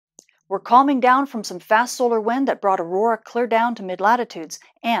We're calming down from some fast solar wind that brought aurora clear down to mid-latitudes,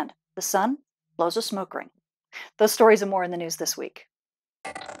 and the sun blows a smoke ring. Those stories and more in the news this week.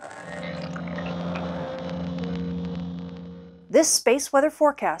 This space weather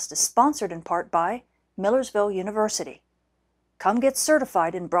forecast is sponsored in part by Millersville University. Come get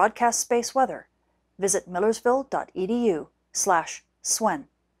certified in broadcast space weather. Visit millersville.edu/SWEN.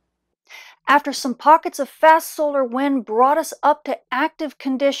 After some pockets of fast solar wind brought us up to active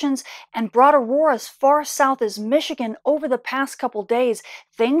conditions and brought aurora as far south as Michigan over the past couple days,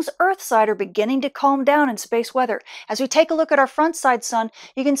 things Earthside are beginning to calm down in space weather. As we take a look at our front side sun,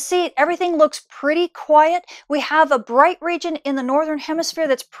 you can see everything looks pretty quiet. We have a bright region in the northern hemisphere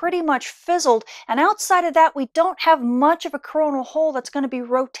that's pretty much fizzled, and outside of that we don't have much of a coronal hole that's going to be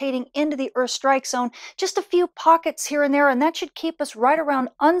rotating into the Earth strike zone. Just a few pockets here and there, and that should keep us right around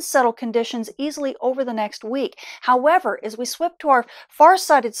unsettled conditions easily over the next week. However, as we swip to our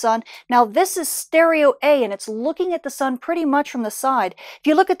far-sighted sun, now this is stereo A and it's looking at the sun pretty much from the side. If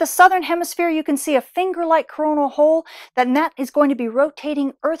you look at the southern hemisphere, you can see a finger-like coronal hole, and that is going to be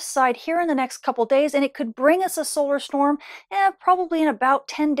rotating Earthside here in the next couple days, and it could bring us a solar storm probably in about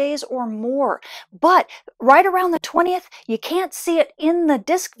 10 days or more. But right around the 20th, you can't see it in the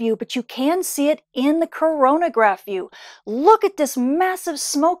disk view, but you can see it in the coronagraph view. Look at this massive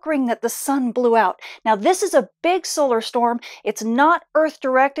smoke ring that the sun blew out. Now this is a big solar storm. It's not Earth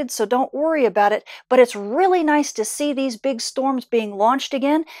directed, so don't worry about it, but it's really nice to see these big storms being launched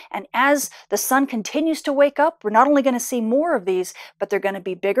again. And as the sun continues to wake up, we're not only going to see more of these, but they're going to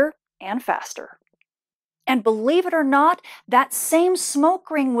be bigger and faster. And believe it or not, that same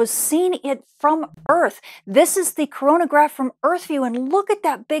smoke ring was seen from Earth. This is the coronagraph from Earth view, and look at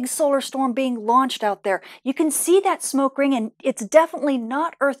that big solar storm being launched out there. You can see that smoke ring, and it's definitely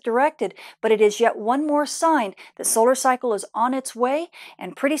not Earth directed, but it is yet one more sign the solar cycle is on its way,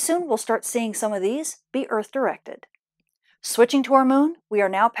 and pretty soon we'll start seeing some of these be Earth directed. Switching to our moon, we are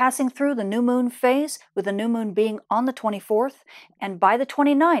now passing through the new moon phase, with the new moon being on the 24th, and by the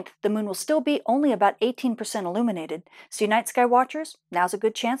 29th, the moon will still be only about 18% illuminated. So you night sky watchers, now's a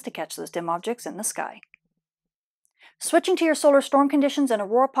good chance to catch those dim objects in the sky. Switching to your solar storm conditions and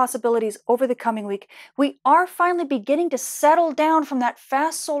aurora possibilities over the coming week, we are finally beginning to settle down from that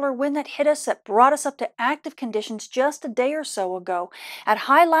fast solar wind that hit us, that brought us up to active conditions just a day or so ago. At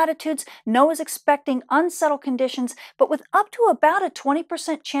high latitudes, NOAA is expecting unsettled conditions, but with up to about a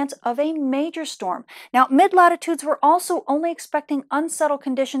 20% chance of a major storm. Now, mid-latitudes, we're also only expecting unsettled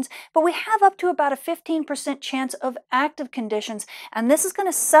conditions, but we have up to about a 15% chance of active conditions, and this is going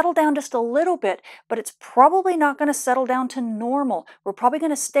to settle down just a little bit, but it's probably not going to settle down to normal. We're probably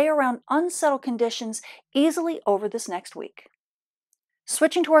going to stay around unsettled conditions easily over this next week.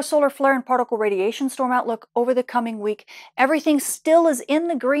 Switching to our solar flare and particle radiation storm outlook over the coming week, everything still is in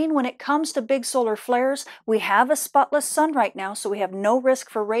the green when it comes to big solar flares. We have a spotless sun right now, so we have no risk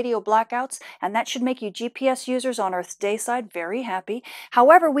for radio blackouts, and that should make you GPS users on Earth's dayside very happy.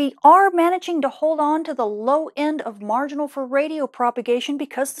 However, we are managing to hold on to the low end of marginal for radio propagation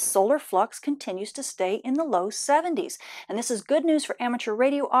because the solar flux continues to stay in the low 70s. And this is good news for amateur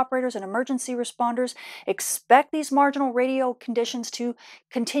radio operators and emergency responders. Expect these marginal radio conditions to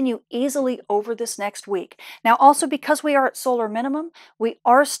continue easily over this next week. Now, also because we are at solar minimum, we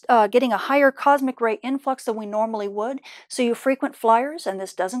are getting a higher cosmic ray influx than we normally would. So you frequent flyers, and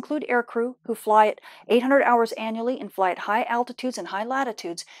this does include aircrew who fly at 800 hours annually and fly at high altitudes and high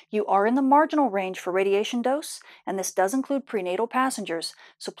latitudes, you are in the marginal range for radiation dose, and this does include prenatal passengers.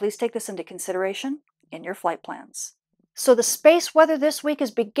 So please take this into consideration in your flight plans. So the space weather this week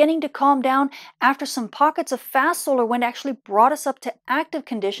is beginning to calm down after some pockets of fast solar wind actually brought us up to active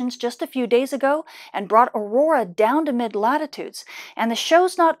conditions just a few days ago and brought aurora down to mid-latitudes. And the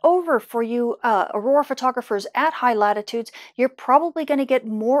show's not over for you aurora photographers at high latitudes. You're probably going to get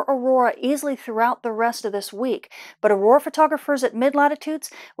more aurora easily throughout the rest of this week. But aurora photographers at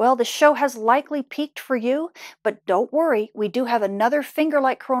mid-latitudes, well, the show has likely peaked for you, but don't worry, we do have another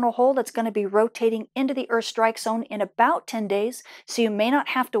finger-like coronal hole that's going to be rotating into the Earth strike zone in about 10 days, so you may not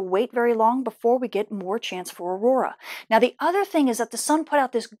have to wait very long before we get more chance for aurora. Now, the other thing is that the sun put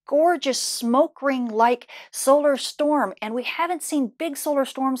out this gorgeous smoke ring-like solar storm, and we haven't seen big solar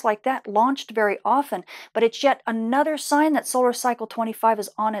storms like that launched very often, but it's yet another sign that solar cycle 25 is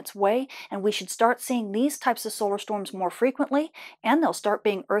on its way, and we should start seeing these types of solar storms more frequently, and they'll start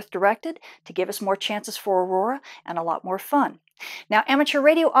being Earth-directed to give us more chances for aurora and a lot more fun. Now, amateur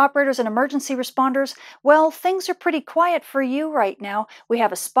radio operators and emergency responders, well, things are pretty quiet for you right now. We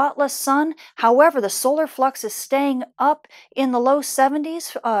have a spotless sun. However, the solar flux is staying up in the low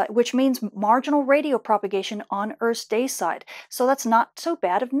 70s, which means marginal radio propagation on Earth's dayside. So that's not so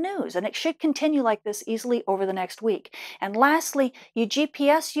bad of news, and it should continue like this easily over the next week. And lastly, you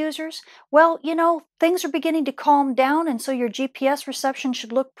GPS users, well, things are beginning to calm down, and so your GPS reception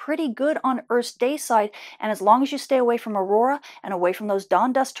should look pretty good on Earth's dayside. And as long as you stay away from aurora and away from those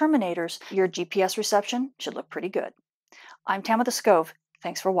dawn dust terminators, your GPS reception should look pretty good. I'm Tamitha Scove.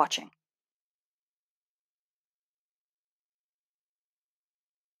 Thanks for watching.